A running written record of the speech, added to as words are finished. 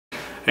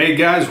Hey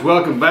guys,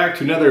 welcome back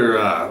to another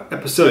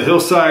episode of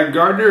Hillside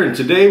Gardener, and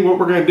today what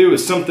we're going to do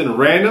is something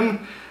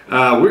random.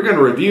 We're going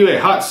to review a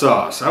hot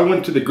sauce. I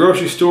went to the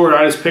grocery store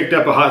and I just picked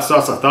up a hot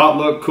sauce I thought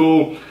looked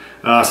cool,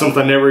 something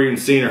I've never even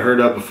seen or heard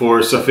of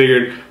before, so I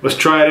figured let's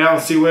try it out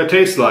and see what it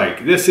tastes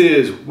like. This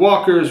is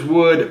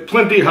Walkerswood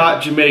Plenty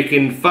Hot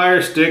Jamaican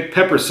Fire Stick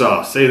Pepper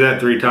Sauce. Say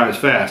that 3 times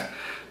fast.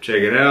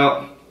 Check it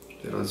out.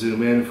 I'll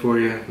zoom in for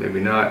you, maybe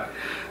not.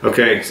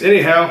 Okay, so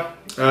anyhow,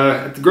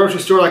 at the grocery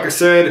store, like I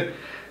said,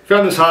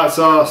 found this hot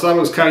sauce, thought it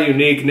was kind of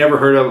unique, never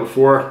heard of it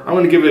before. I'm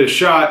going to give it a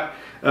shot.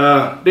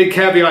 Big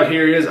caveat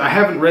here is I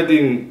haven't read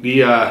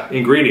the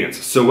ingredients.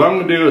 So what I'm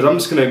going to do is I'm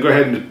just going to go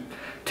ahead and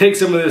take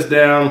some of this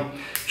down,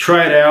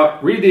 try it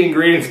out, read the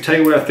ingredients, and tell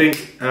you what I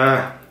think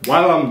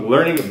while I'm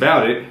learning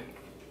about it.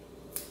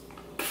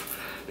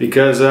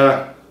 Because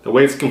the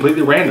way it's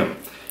completely random.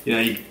 You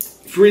know,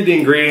 if you read the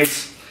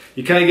ingredients,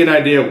 you kind of get an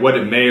idea of what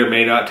it may or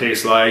may not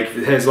taste like. If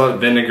it has a lot of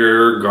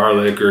vinegar or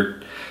garlic or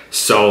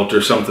salt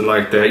or something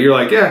like that, you're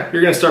like, yeah,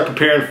 you're gonna start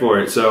preparing for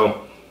it.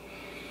 So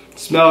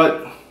smell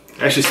it.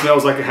 Actually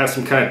smells like it has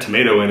some kind of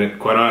tomato in it,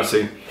 quite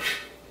honestly.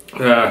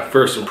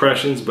 First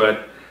impressions,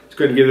 but let's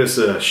go ahead and give this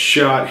a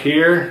shot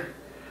here.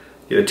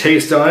 Get a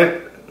taste on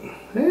it.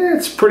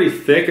 It's pretty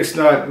thick. It's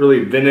not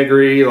really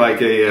vinegary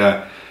like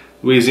a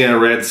Louisiana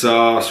red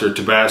sauce or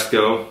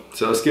Tabasco.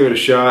 So let's give it a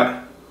shot.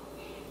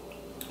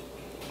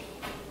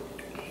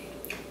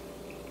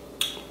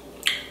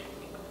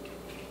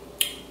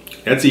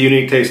 That's a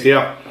unique taste,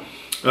 yeah.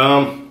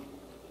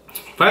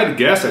 If I had to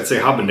guess, I'd say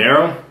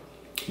habanero,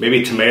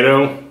 maybe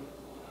tomato.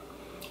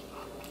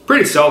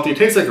 Pretty salty. It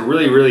tastes like a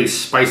really, really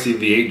spicy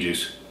V8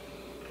 juice.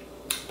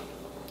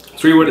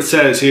 Let's read what it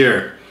says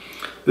here.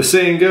 The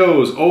saying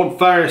goes, old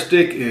fire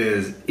stick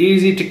is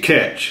easy to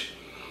catch.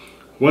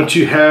 Once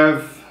you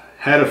have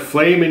had a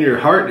flame in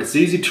your heart, it's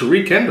easy to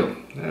rekindle.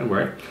 Yeah,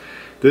 right.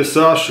 This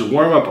sauce should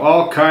warm up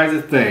all kinds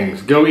of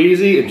things. Go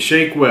easy and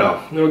shake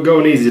well. No,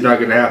 going easy is not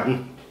going to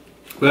happen.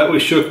 But we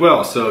shook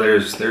well, so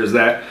there's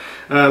that.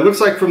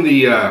 Looks like from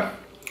the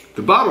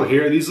bottle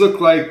here, these look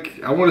like,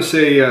 I want to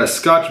say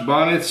Scotch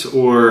bonnets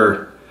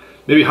or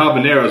maybe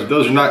habaneros.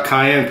 Those are not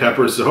cayenne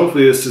peppers, so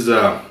hopefully this is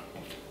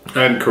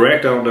I'm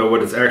correct. I don't know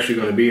what it's actually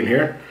going to be in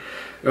here.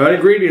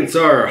 Ingredients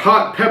are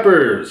hot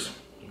peppers,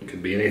 it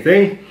could be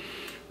anything,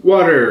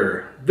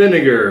 water,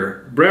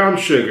 vinegar, brown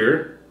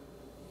sugar,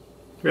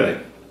 really,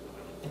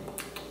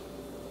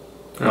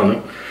 I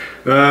don't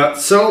know,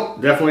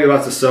 salt, definitely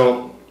lots of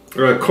salt.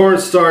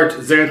 Cornstarch,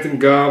 xanthan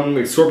gum,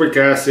 ascorbic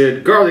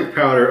acid, garlic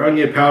powder,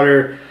 onion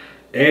powder,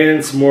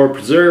 and some more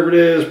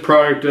preservatives,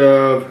 product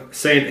of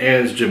St.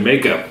 Anne's,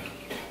 Jamaica.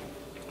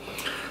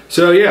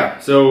 So yeah,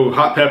 so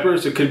hot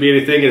peppers, it could be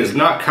anything. It is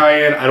not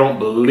cayenne, I don't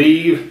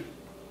believe.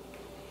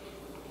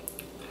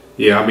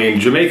 Yeah, I mean,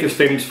 Jamaica is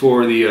famous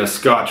for the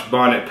Scotch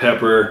bonnet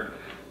pepper.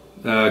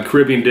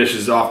 Caribbean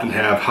dishes often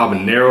have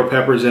habanero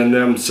peppers in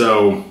them,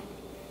 so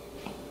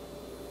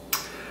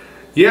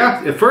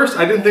yeah, at first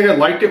I didn't think I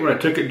liked it when I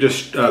took it,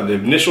 just the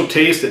initial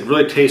taste, it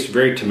really tastes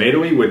very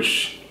tomatoey,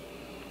 which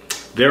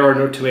there are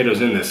no tomatoes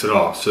in this at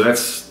all. So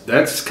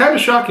that's kind of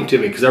shocking to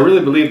me because I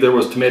really believed there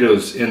was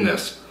tomatoes in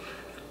this.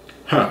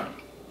 Huh.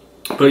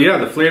 But yeah,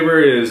 the flavor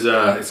is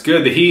it's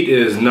good. The heat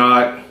is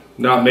not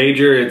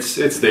major.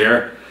 It's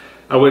there.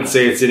 I wouldn't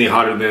say it's any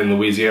hotter than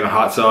Louisiana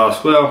hot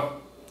sauce.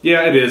 Well,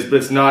 yeah, it is, but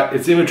it's not.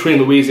 It's in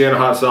between Louisiana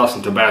hot sauce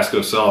and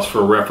Tabasco sauce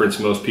for reference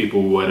most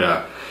people would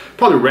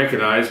probably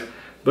recognize.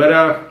 But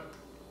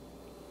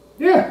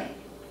yeah,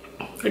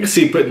 I can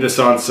see putting this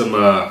on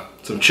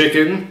some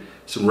chicken,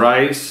 some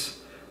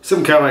rice,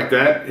 something kind of like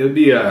that. It would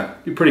be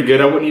pretty good.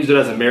 I wouldn't use it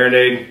as a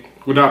marinade.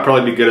 Would not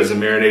probably be good as a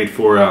marinade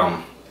for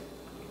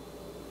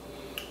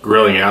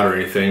grilling out or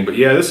anything. But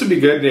yeah, this would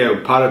be good. You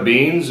know, pot of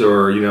beans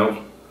or yeah.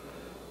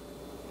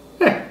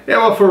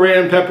 Well, for a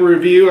random pepper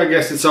review, I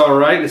guess it's all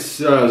right.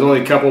 It's only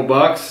a couple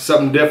bucks,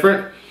 something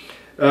different.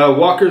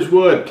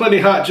 Walkerswood Plenty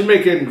Hot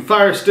Jamaican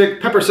Fire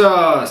Stick Pepper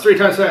Sauce. 3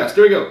 times fast.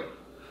 There we go.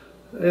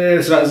 And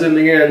it's not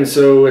zooming in,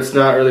 so it's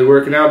not really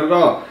working out at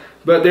all.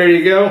 But there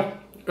you go.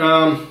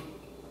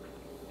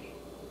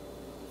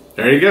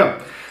 There you go.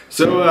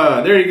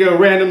 So there you go.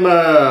 Random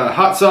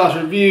hot sauce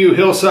review.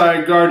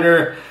 Hillside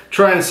Gardener.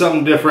 Trying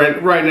something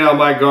different. Right now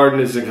my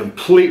garden is in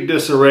complete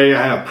disarray.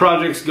 I have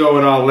projects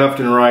going on left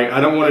and right. I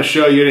don't want to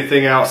show you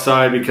anything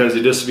outside because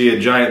it just would be a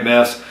giant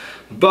mess.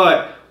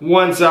 But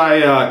once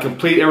I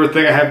complete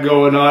everything I have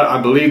going on,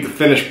 I believe the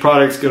finished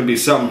product is going to be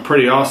something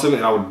pretty awesome,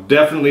 and I will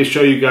definitely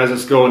show you guys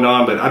what's going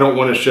on, but I don't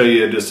want to show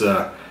you just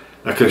a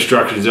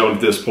construction zone at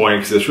this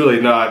point because it's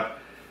really not,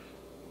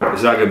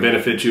 it's not going to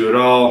benefit you at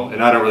all,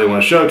 and I don't really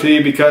want to show it to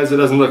you because it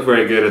doesn't look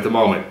very good at the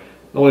moment.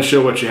 Only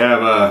show what you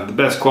have, the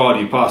best quality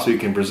you possibly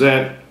can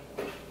present,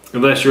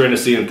 unless you're into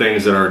seeing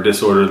things that are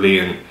disorderly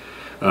and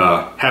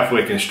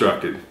halfway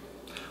constructed.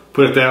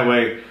 Put it that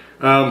way.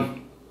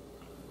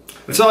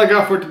 That's all I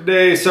got for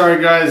today. Sorry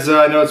guys,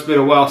 I know it's been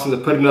a while since I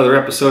put another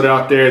episode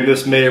out there, and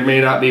this may or may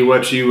not be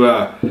what you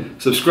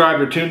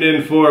subscribed or tuned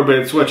in for, but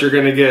it's what you're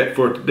going to get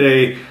for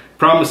today.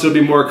 Promise there'll be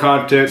more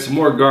content, some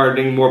more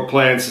gardening, more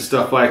plants and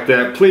stuff like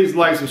that. Please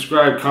like,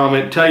 subscribe,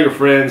 comment, tell your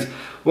friends.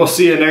 We'll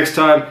see you next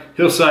time.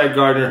 Hillside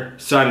Gardener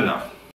signing off.